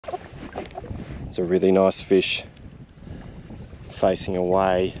It's a really nice fish facing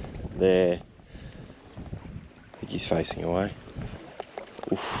away there. I think he's facing away.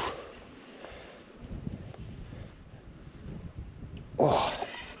 Oof. Oh,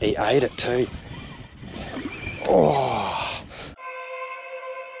 he ate it too. Oh.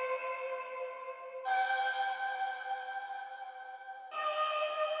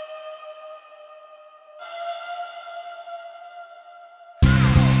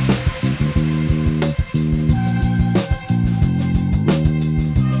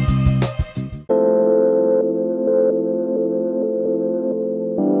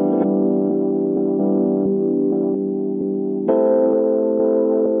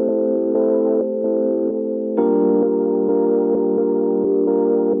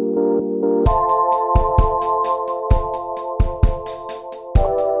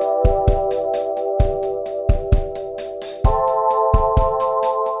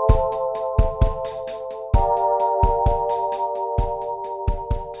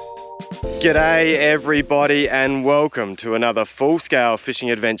 G'day everybody and welcome to another full-scale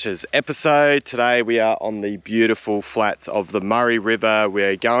fishing adventures episode. Today we are on the beautiful flats of the Murray River.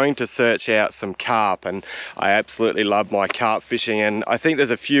 We're going to search out some carp, and I absolutely love my carp fishing, and I think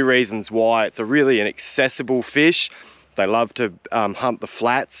there's a few reasons why. It's really an accessible fish. They love to hunt the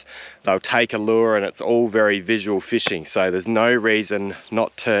flats. They'll take a lure, and it's all very visual fishing, so there's no reason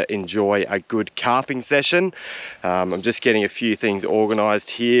not to enjoy a good carping session. I'm just getting a few things organized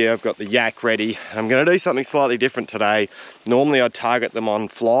here. I've got the yak ready. I'm going to do something slightly different today. Normally I'd target them on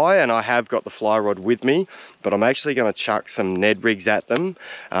fly, and I have got the fly rod with me, but I'm actually going to chuck some Nedrigs at them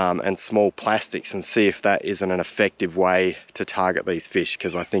and small plastics and see if that isn't an effective way to target these fish,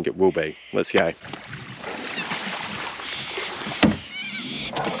 because I think it will be. Let's go.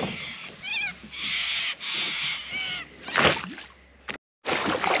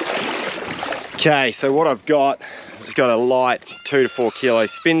 Okay, so what I've got a light 2 to 4 kilo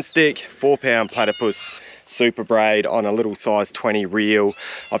spin stick, 4-pound platypus super braid on a little size 20 reel.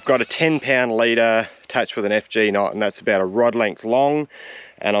 I've got a 10-pound leader attached with an FG knot, and that's about a rod length long.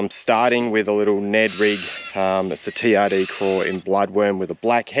 And I'm starting with a little Nedrig. It's a TRD craw in bloodworm with a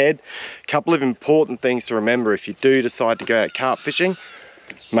black head. A couple of important things to remember if you do decide to go out carp fishing.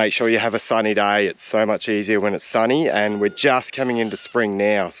 Make sure you have a sunny day. It's so much easier when it's sunny, and we're just coming into spring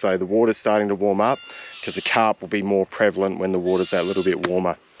now, so the water's starting to warm up because the carp will be more prevalent when the water's that little bit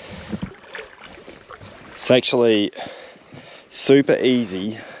warmer. It's actually super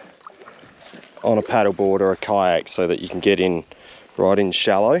easy on a paddleboard or a kayak so that you can get in right in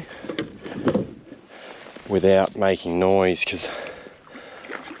shallow without making noise, because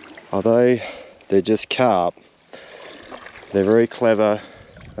although they're just carp, they're very clever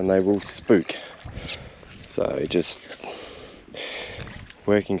and they will spook. So just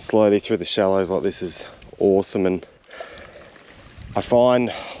working slowly through the shallows like this is awesome. And I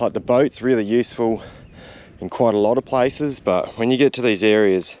find like the boat's really useful in quite a lot of places, but when you get to these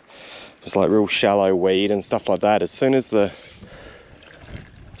areas, there's like real shallow weed and stuff like that. As soon as the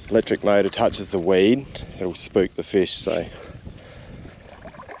electric motor touches the weed, it'll spook the fish. So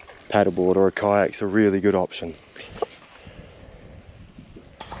paddleboard or a kayak's a really good option.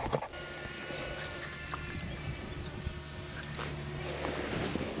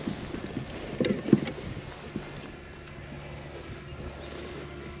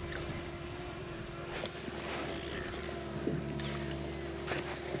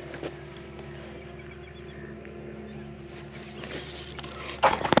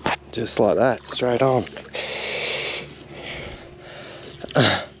 Just like that, straight on.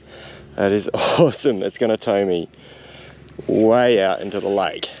 That is awesome. It's going to tow me way out into the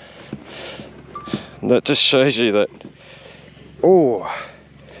lake. And that just shows you that, oh,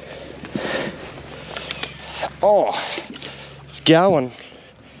 it's going.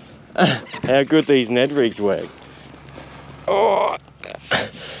 How good these Nedrigs work. Oh,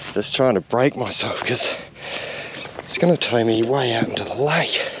 just trying to break myself because it's going to tow me way out into the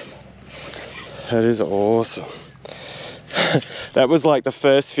lake. That is awesome. That was like the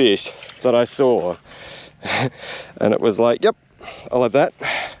first fish that I saw, and it was like, yep, I'll have that.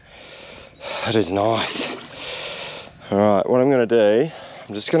 That is nice. All right, what I'm going to do,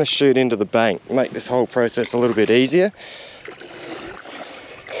 I'm just going to shoot into the bank, make this whole process a little bit easier.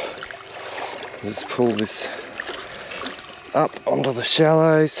 Just pull this up onto the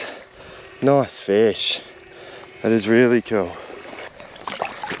shallows. Nice fish. That is really cool.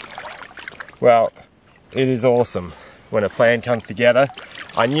 Well, it is awesome when a plan comes together.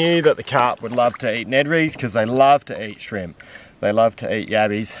 I knew that the carp would love to eat Nedrigs because they love to eat shrimp. They love to eat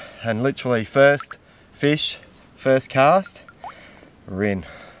yabbies, and literally first fish, first cast, we're in.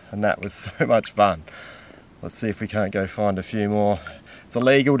 and that was so much fun. Let's see if we can't go find a few more. It's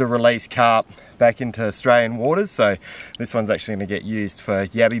illegal to release carp back into Australian waters, so this one's actually going to get used for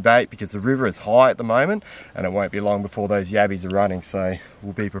yabby bait because the river is high at the moment and it won't be long before those yabbies are running, so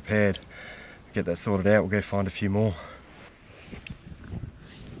we'll be prepared. Get that sorted out, we'll go find a few more.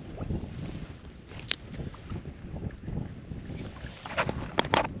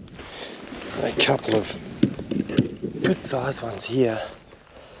 A couple of good sized ones here.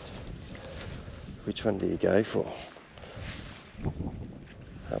 Which one do you go for?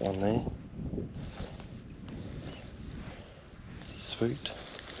 That one there. Sweet.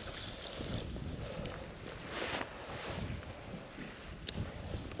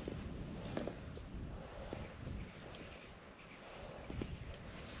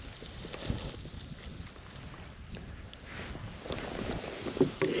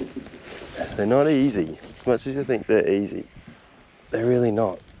 They're not easy, as much as you think they're easy. They're really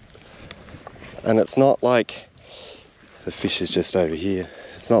not. And it's not like the fish is just over here.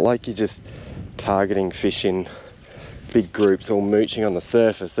 It's not like you're just targeting fish in big groups all mooching on the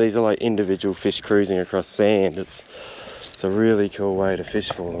surface. These are like individual fish cruising across sand. It's a really cool way to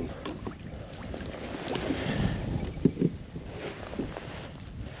fish for them.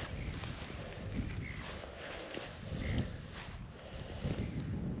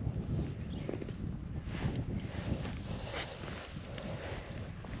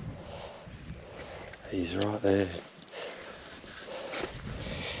 He's right there.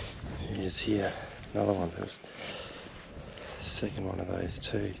 He is here. Another one. There's the second one of those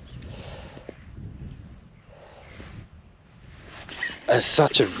too. That's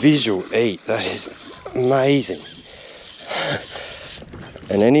such a visual eat. That is amazing.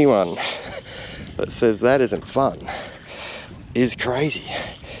 And anyone that says that isn't fun is crazy.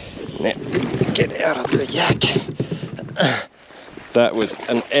 Now, get out of the yak. That was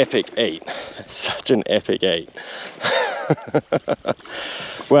an epic eat. Such an epic eat.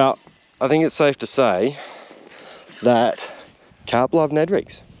 Well, I think it's safe to say that carp love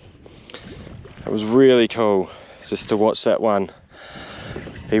Nedrigs. It was really cool just to watch that one.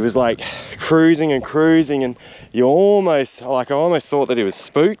 He was like cruising and cruising, and you almost, like I almost thought that he was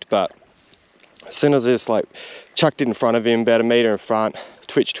spooked, but as soon as I just like chucked it in front of him, about a metre in front,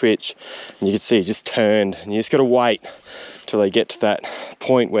 twitch, and you could see he just turned, and you just got to wait till they get to that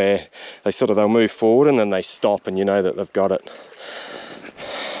point where they'll move forward and then they stop and you know that they've got it.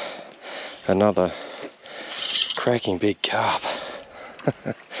 Another cracking big carp.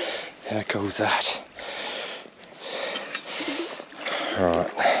 How cool is that?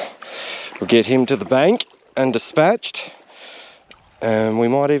 Alright, we'll get him to the bank and dispatched, and we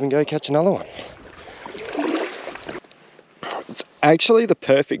might even go catch another one. It's actually the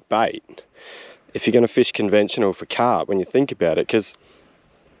perfect bait if you're going to fish conventional for carp when you think about it, because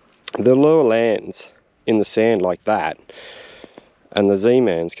the lure lands in the sand like that, and the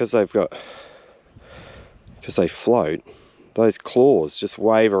Z-mans, because they float, those claws just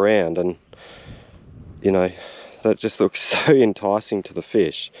wave around, and you know, that just looks so enticing to the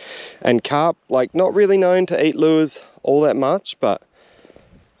fish. And carp, like, not really known to eat lures all that much, but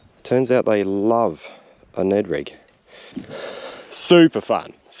turns out they love a Nedrig. Super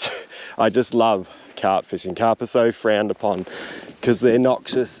fun. I just love carp fishing. Carp are so frowned upon because they're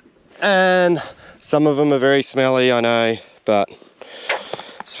noxious, and some of them are very smelly, I know, but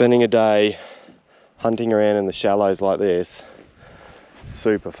spending a day hunting around in the shallows like this,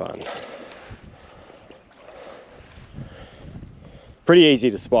 super fun. Pretty easy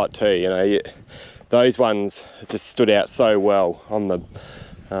to spot too, you know. Those ones just stood out so well on the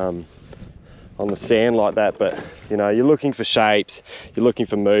sand like that, but you know, you're looking for shapes, you're looking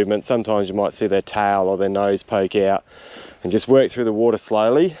for movement. Sometimes you might see their tail or their nose poke out, and just work through the water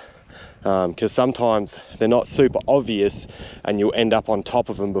slowly, because sometimes they're not super obvious and you'll end up on top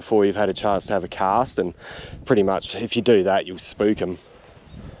of them before you've had a chance to have a cast, and pretty much if you do that, you'll spook them.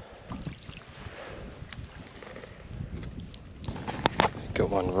 Got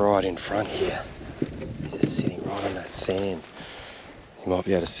one right in front here. He's just sitting right on that sand. You might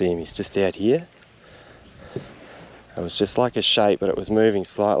be able to see him, he's just out here. It was just like a shape, but it was moving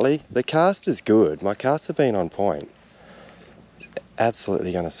slightly. The cast is good. My casts have been on point. He's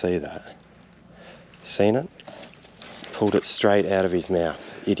absolutely going to see that. Seen it? Pulled it straight out of his mouth.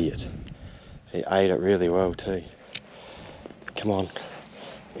 Idiot. He ate it really well too. Come on.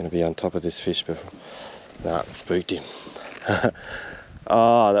 I'm going to be on top of this fish before... Nah, it spooked him.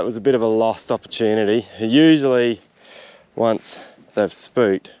 Oh, that was a bit of a lost opportunity. Usually, once they've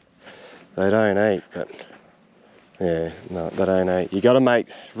spooked, they don't eat, but yeah, no, they don't eat. You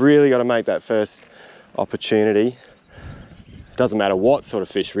really got to make that first opportunity. doesn't matter what sort of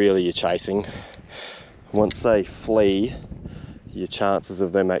fish really you're chasing, once they flee, your chances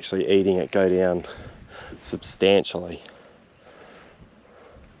of them actually eating it go down substantially.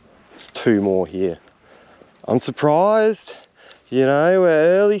 There's 2 more here. I'm surprised, you know, we're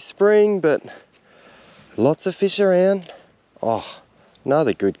early spring, but lots of fish around. Oh,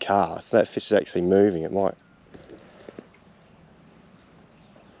 another good cast. That fish is actually moving. It might.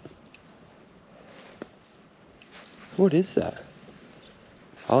 What is that?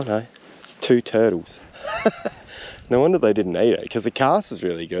 Oh no, it's 2 turtles. No wonder they didn't eat it, because the cast is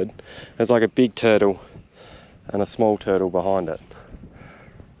really good. There's like a big turtle and a small turtle behind it.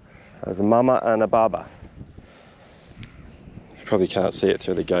 There's a mama and a baba. You probably can't see it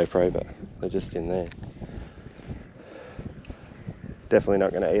through the GoPro, but they're just in there. Definitely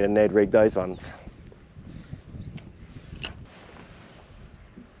not going to eat a Nedrig, those ones.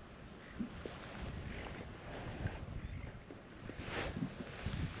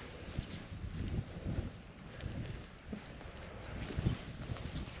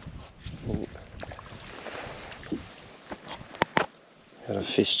 Got a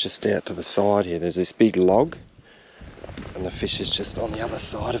fish just out to the side here. There's this big log and the fish is just on the other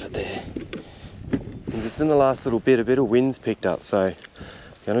side of it there. And just in the last little bit, a bit of wind's picked up, so I'm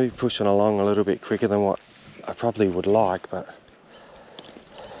going to be pushing along a little bit quicker than what I probably would like, but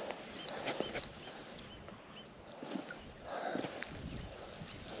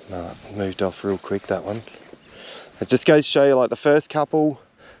no, it moved off real quick, that one. It just goes to show you, like, the first couple,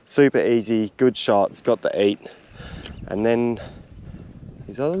 super easy, good shots, got the eat, and then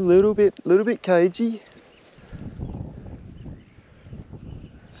he's a little bit cagey.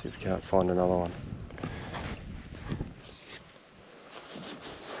 See if we can't find another one.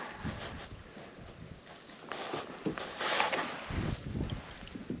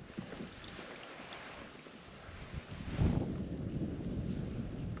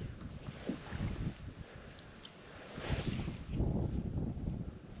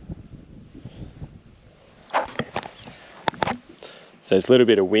 So there's a little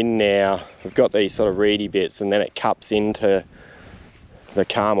bit of wind now. We've got these sort of reedy bits and then it cups into the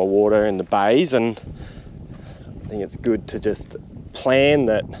calmer water in the bays, and I think it's good to just plan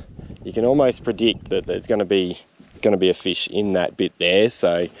that you can almost predict that there's going to be a fish in that bit there.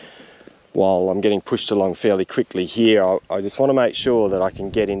 So while I'm getting pushed along fairly quickly here, I just want to make sure that I can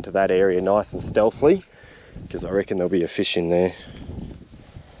get into that area nice and stealthily, because I reckon there'll be a fish in there.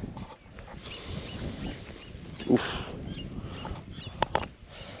 Oof.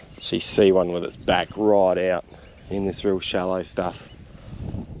 You see one with its back right out in this real shallow stuff.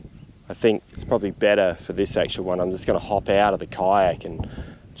 I think it's probably better for this actual one. I'm just going to hop out of the kayak and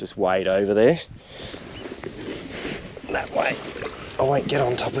just wade over there. That way I won't get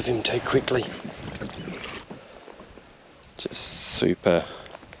on top of him too quickly. Just super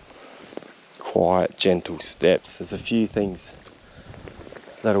quiet, gentle steps. There's a few things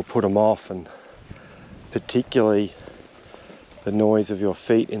that'll put them off, and particularly the noise of your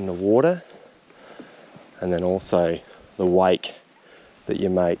feet in the water, and then also the wake that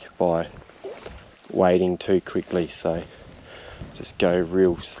you make by wading too quickly. So just go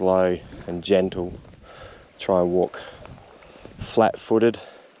real slow and gentle. Try and walk flat-footed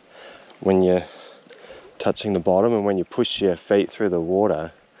when you're touching the bottom, and when you push your feet through the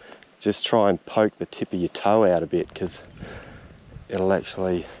water, just try and poke the tip of your toe out a bit, because it'll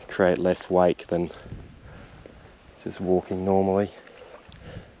actually create less wake than just walking normally.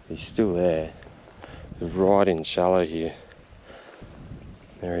 He's still there. He's right in shallow here.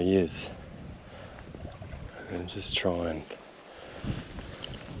 There he is. And just try and...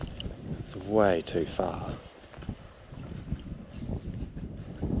 It's way too far.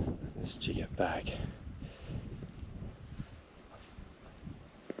 Just jig it back.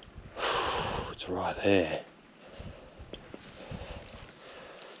 It's right there.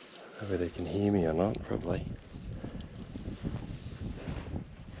 I don't know whether they can hear me or not, probably.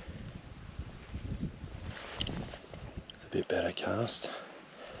 Bit better cast.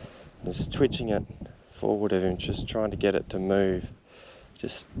 Just twitching it forward of him, just trying to get it to move.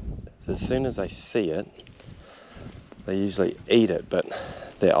 Just as soon as they see it, they usually eat it, but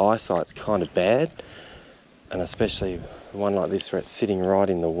their eyesight's kind of bad, and especially one like this where it's sitting right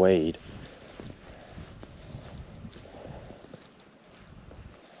in the weed.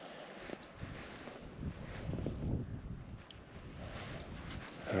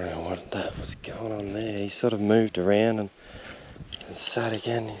 I don't know what that was going on there. He sort of moved around and sat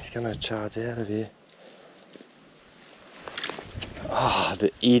again. He's going to charge out of here. Oh,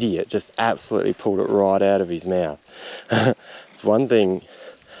 the idiot just absolutely pulled it right out of his mouth. It's one thing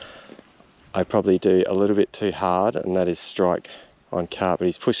I probably do a little bit too hard, and that is strike on carp, but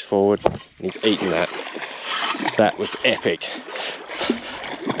he's pushed forward and he's eaten that. That was epic.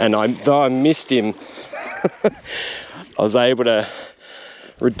 And though I missed him, I was able to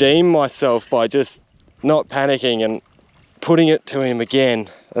redeem myself by just not panicking and putting it to him again.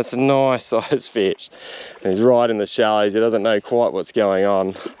 That's a nice size fish. And he's right in the shallows, he doesn't know quite what's going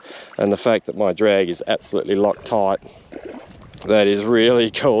on. And the fact that my drag is absolutely locked tight, that is really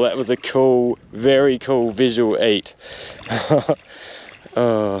cool. That was a cool, very cool visual eat.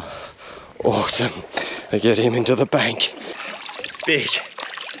 Oh, awesome. I get him into the bank. Big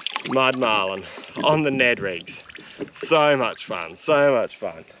mud marlin on the Nedrigs. So much fun, so much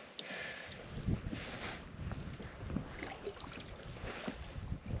fun.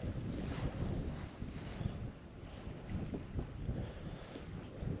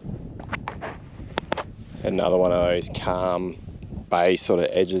 Another one of those calm bay sort of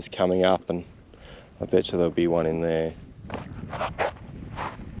edges coming up, and I bet you there'll be one in there.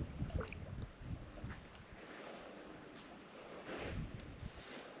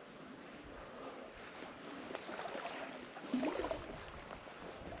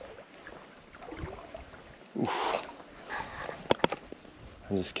 Oof.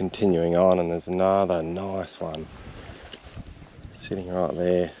 I'm just continuing on, and there's another nice one sitting right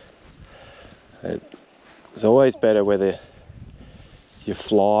there. It's always better whether you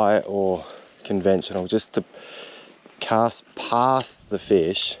fly or conventional, just to cast past the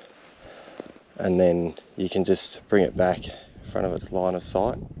fish and then you can just bring it back in front of its line of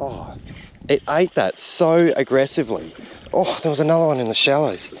sight. Oh, it ate that so aggressively. Oh, there was another one in the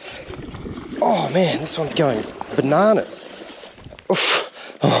shallows. Oh man, this one's going bananas. Oof.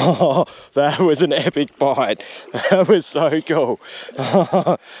 Oh, that was an epic bite. That was so cool.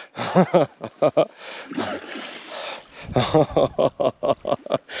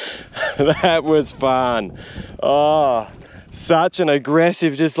 That was fun. Oh, such an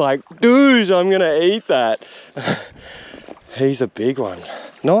aggressive, just like, dude, I'm gonna eat that. He's a big one.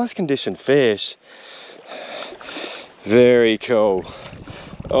 Nice conditioned fish. Very cool.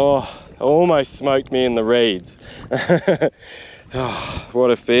 Oh, almost smoked me in the reeds. Oh,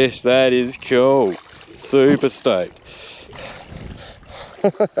 what a fish. That is cool. Super stoked.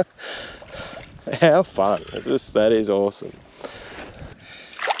 How fun. That is awesome.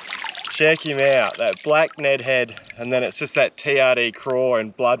 Check him out, that black Ned head, and then it's just that TRD craw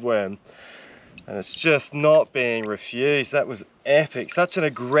and bloodworm. And it's just not being refused. That was epic. Such an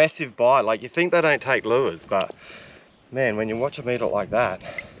aggressive bite. Like, you think they don't take lures, but man, when you watch them eat it like that,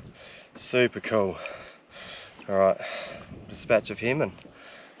 super cool. All right, dispatch of him and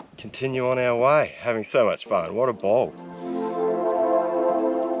continue on our way. Having so much fun. What a ball.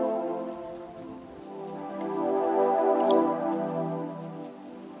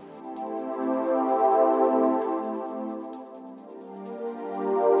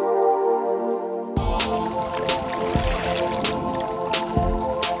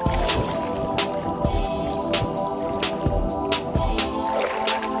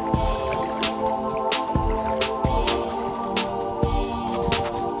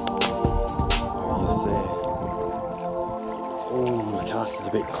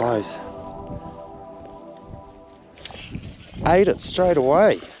 Close. Ate it straight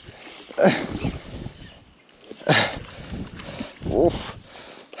away. Oof.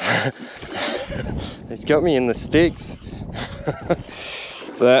 It's got me in the sticks.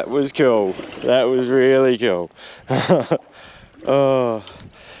 That was cool. That was really cool. Oh,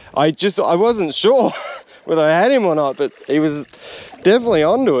 I wasn't sure whether I had him or not, but he was definitely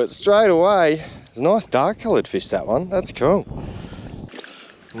onto it straight away. It's a nice dark coloured fish, that one. That's cool.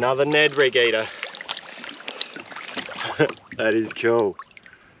 Another Nedrig eater. That is cool.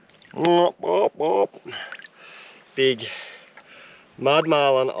 Big mud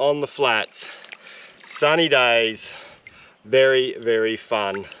marlin on the flats. Sunny days. Very, very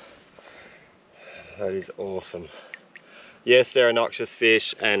fun. That is awesome. Yes, they're a noxious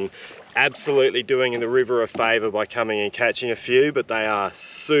fish and absolutely doing the river a favour by coming and catching a few, but they are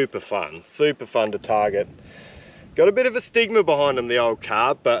super fun to target. Got a bit of a stigma behind them, the old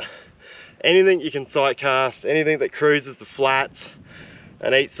carp, but anything you can sight cast, anything that cruises the flats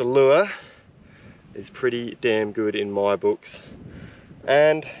and eats the lure is pretty damn good in my books.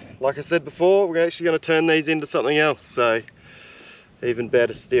 And like I said before, we're actually going to turn these into something else, so even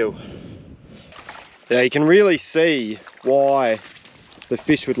better still. Now you can really see why the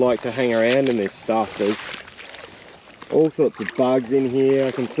fish would like to hang around in this stuff. There's all sorts of bugs in here.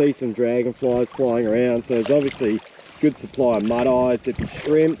 I can see some dragonflies flying around, so there's obviously good supply of mud eyes. There'd be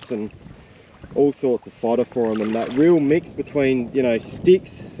shrimps and all sorts of fodder for them, and that real mix between, you know,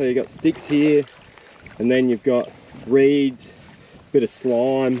 sticks. So you've got sticks here, and then you've got reeds, a bit of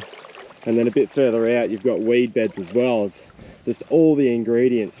slime, and then a bit further out you've got weed beds as well. As just all the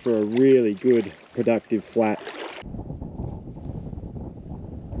ingredients for a really good productive flat.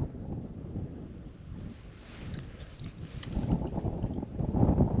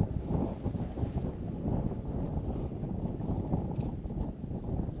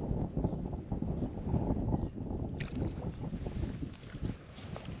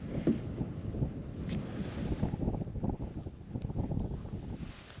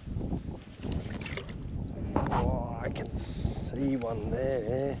 I can see one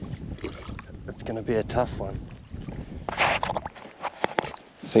there. It's going to be a tough one. I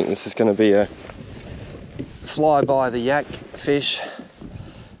think this is going to be a fly by the yak fish.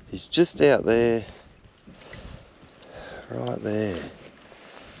 He's just out there, right there.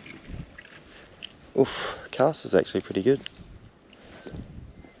 Oof, cast was actually pretty good.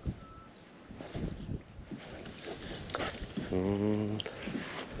 You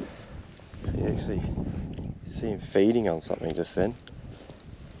actually see him feeding on something just then.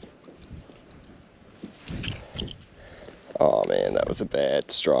 Oh man, that was a bad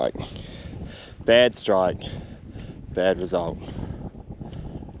strike. Bad strike, bad result.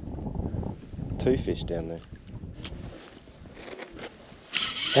 2 fish down there.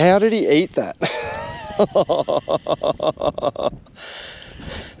 How did he eat that?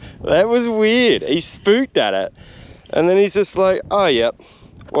 That was weird. He spooked at it, and then he's just like, oh yep,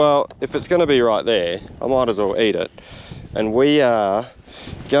 well, if it's going to be right there, I might as well eat it. And we are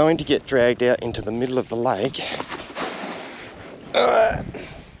going to get dragged out into the middle of the lake.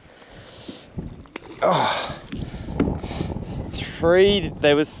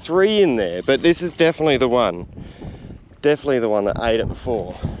 There was 3 in there, but this is definitely the one. Definitely the one that ate it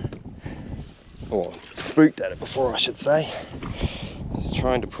before. Or spooked at it before, I should say. Just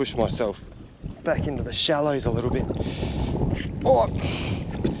trying to push myself back into the shallows a little bit. Oh,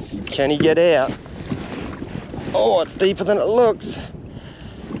 can he get out? Oh, it's deeper than it looks.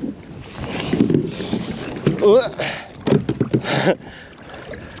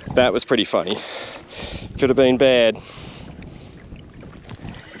 That was pretty funny. Could have been bad.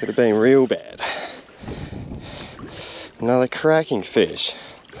 Could have been real bad. Another cracking fish.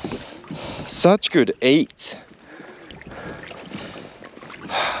 Such good eats.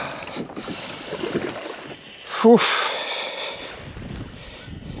 Whew.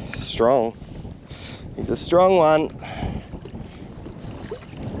 Strong. He's a strong one.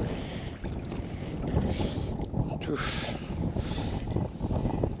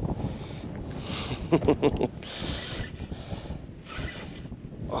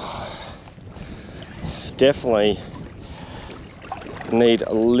 Definitely need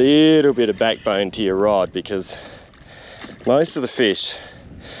a little bit of backbone to your rod, because most of the fish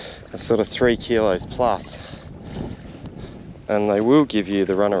are sort of 3 kilos plus, and they will give you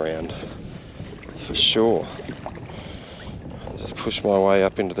the runaround for sure. I'll just push my way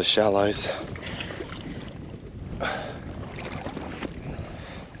up into the shallows.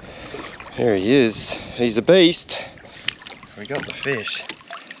 There he is. He's a beast. We got the fish.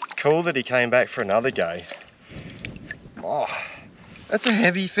 Cool that he came back for another go. Oh, that's a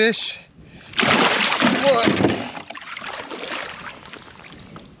heavy fish. What?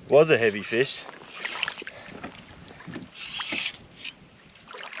 Was a heavy fish.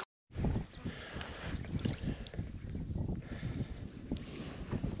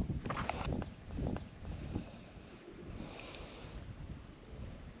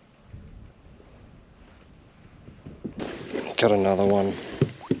 Got another one.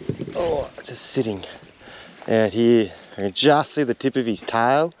 Oh, just sitting out here. I can just see the tip of his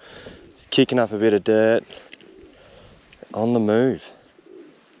tail. He's kicking up a bit of dirt. On the move.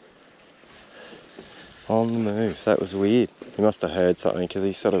 On the move. That was weird. He must have heard something, because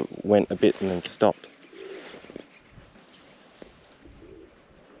he sort of went a bit and then stopped.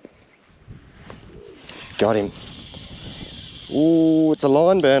 Got him. Ooh, it's a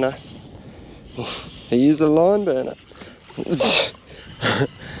line burner. He is a line burner.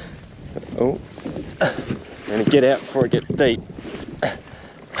 Oh, I'm gonna get out before it gets deep.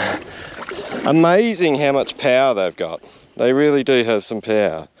 Amazing how much power they've got. They really do have some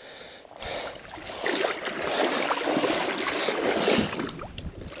power.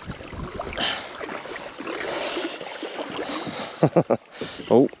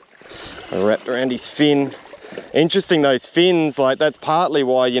 Oh, I wrapped around his fin. Interesting, those fins, like that's partly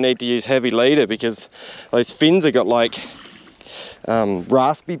why you need to use heavy leader, because those fins have got like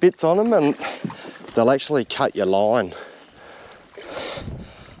raspy bits on them, and they'll actually cut your line.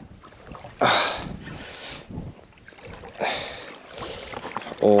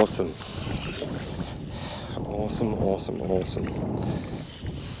 Awesome. Awesome, awesome, awesome.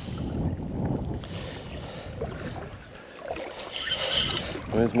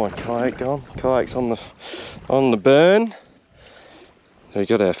 Where's my kayak gone? Kayak's on the burn. We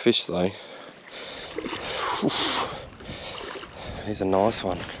got our fish though. Here's a nice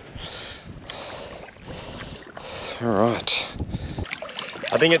one. Alright.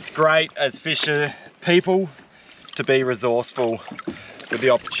 I think it's great as fisher people to be resourceful with the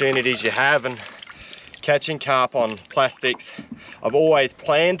opportunities you have, and catching carp on plastics. I've always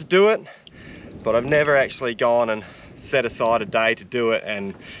planned to do it, but I've never actually gone and set aside a day to do it,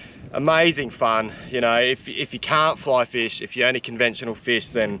 and amazing fun. You know, if you can't fly fish, if you only conventional fish,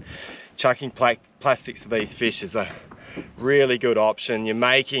 then chucking plastics to these fish is a really good option. You're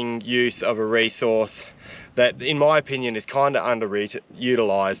making use of a resource that, in my opinion, is kind of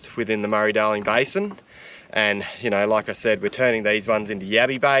underutilized within the Murray-Darling Basin. And, you know, like I said, we're turning these ones into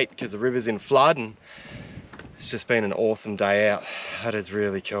yabby bait because the river's in flood, and it's just been an awesome day out. That is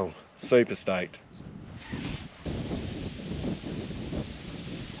really cool. Super stoked.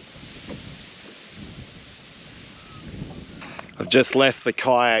 I've just left the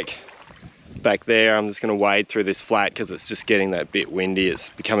kayak back there. I'm just going to wade through this flat because it's just getting that bit windy. It's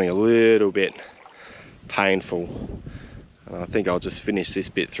becoming a little bit painful. And I think I'll just finish this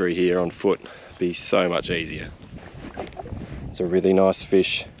bit through here on foot. Be so much easier. It's a really nice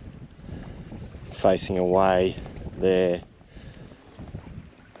fish facing away there.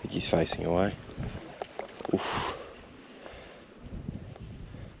 I think he's facing away. Oof.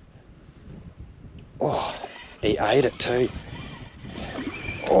 Oh, he ate it too.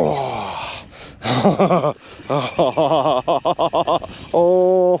 Oh. Oh.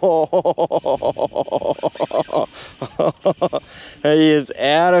 He is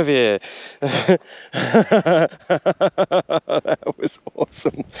out of here. That was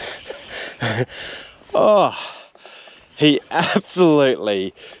awesome. Oh, he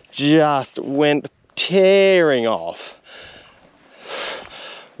absolutely just went tearing off.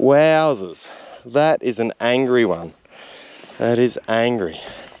 Wowzers. That is an angry one. That is angry.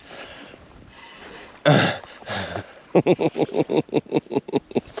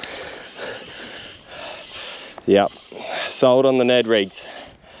 Yep, sold on the Nedrigs.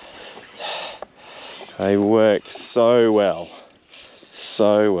 They work so well,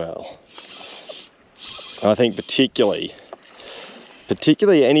 so well. I think particularly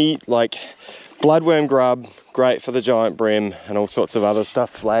any like bloodworm grub, great for the giant brim and all sorts of other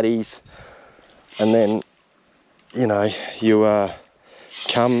stuff, flatties. And then, you know, you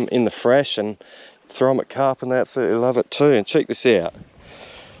come in the fresh and throw them at carp and they absolutely love it too. And check this out.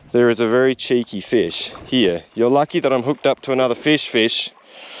 There is a very cheeky fish here. You're lucky that I'm hooked up to another fish.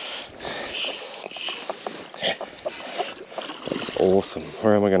 That's awesome.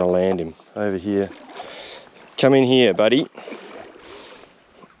 Where am I going to land him? Over here. Come in here, buddy.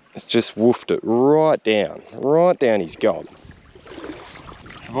 It's just woofed it right down his gob.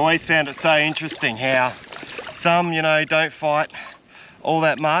 I've always found it so interesting how some, you know, don't fight all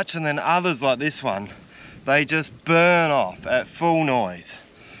that much, and then others like this one, they just burn off at full noise.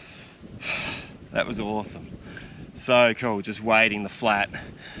 That was awesome. So cool, just wading the flat.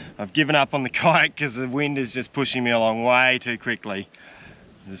 I've given up on the kayak because the wind is just pushing me along way too quickly.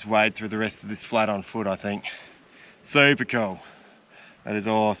 Just wade through the rest of this flat on foot, I think. Super cool. That is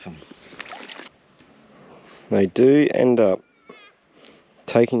awesome. They do end up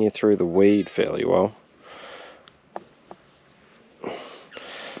taking you through the weed fairly well.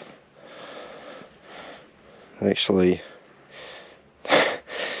 Actually,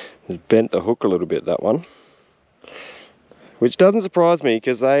 has bent the hook a little bit, that one. Which doesn't surprise me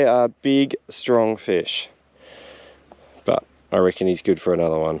because they are big, strong fish. But I reckon he's good for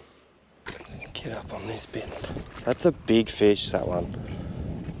another one. Get up on this bit. That's a big fish, that one.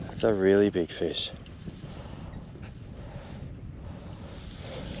 That's a really big fish.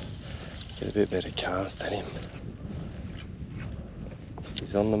 Get a bit better cast at him.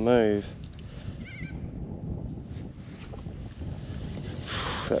 He's on the move.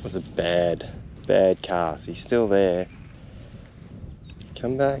 That was a bad cast. He's still there.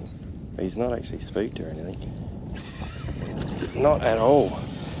 Come back. He's not actually spooked or anything. Not at all.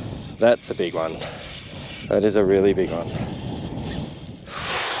 That's a big one. That is a really big one.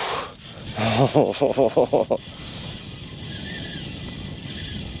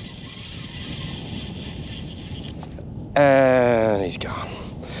 And he's gone.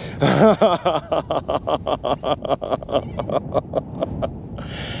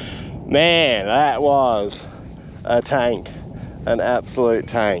 Man, that was a tank. An absolute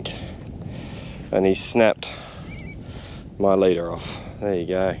tank. and he snapped my leader off. There you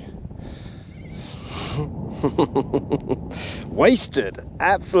go. Wasted,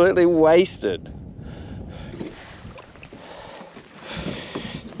 absolutely wasted.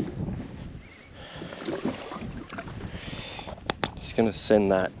 Just gonna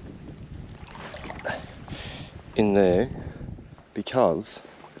send that in there because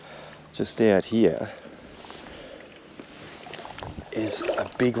just out here is a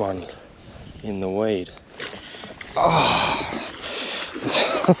big one in the weed. Oh.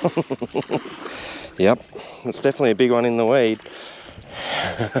 Yep, it's definitely a big one in the weed.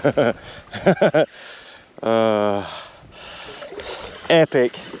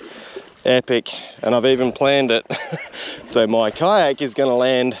 Epic, epic, and I've even planned it so my kayak is going to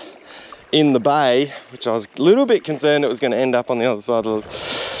land in the bay, which I was a little bit concerned it was going to end up on the other side of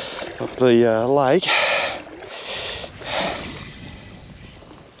the lake.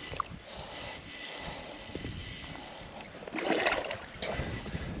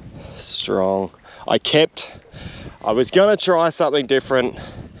 Strong. I was gonna try something different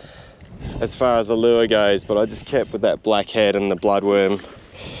as far as the lure goes, but I just kept with that blackhead and the bloodworm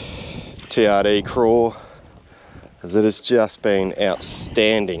TRD craw, because it has just been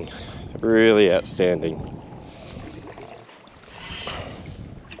outstanding, really outstanding.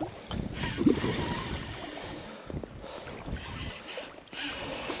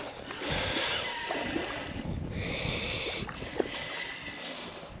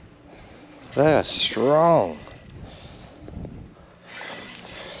 They're strong.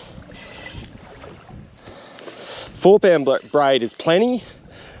 £4 braid is plenty.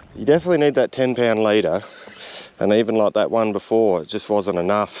 You definitely need that 10-pound leader, and even like that one before, it just wasn't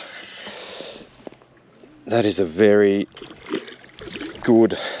enough. That is a very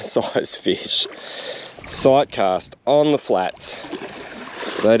good size fish. Sight cast on the flats.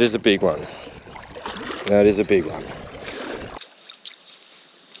 That is a big one. That is a big one.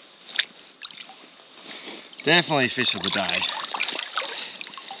 Definitely fish of the day.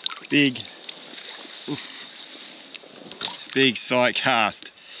 Big, big sight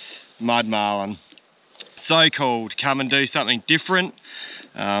cast mud marlin. So cool to come and do something different.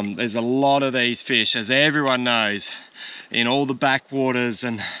 There's a lot of these fish, as everyone knows, in all the backwaters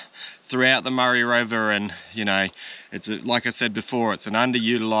and throughout the Murray River, and you know, it's like I said before, it's an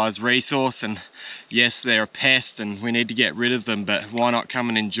underutilized resource, and yes, they're a pest and we need to get rid of them, but why not come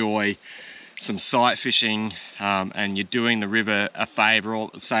and enjoy some sight fishing, and you're doing the river a favour all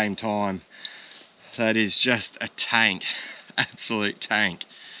at the same time. That is just a tank, absolute tank.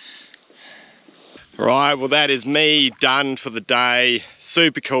 Right, well that is me done for the day.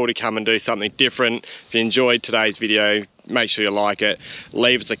 Super cool to come and do something different. If you enjoyed today's video, make sure you like it,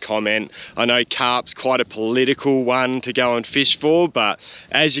 leave us a comment. I know carp's quite a political one to go and fish for, but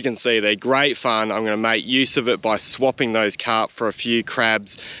as you can see, they're great fun. I'm going to make use of it by swapping those carp for a few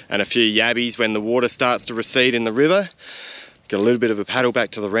crabs and a few yabbies when the water starts to recede in the river. Got a little bit of a paddle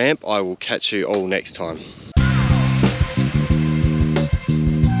back to the ramp. I will catch you all next time.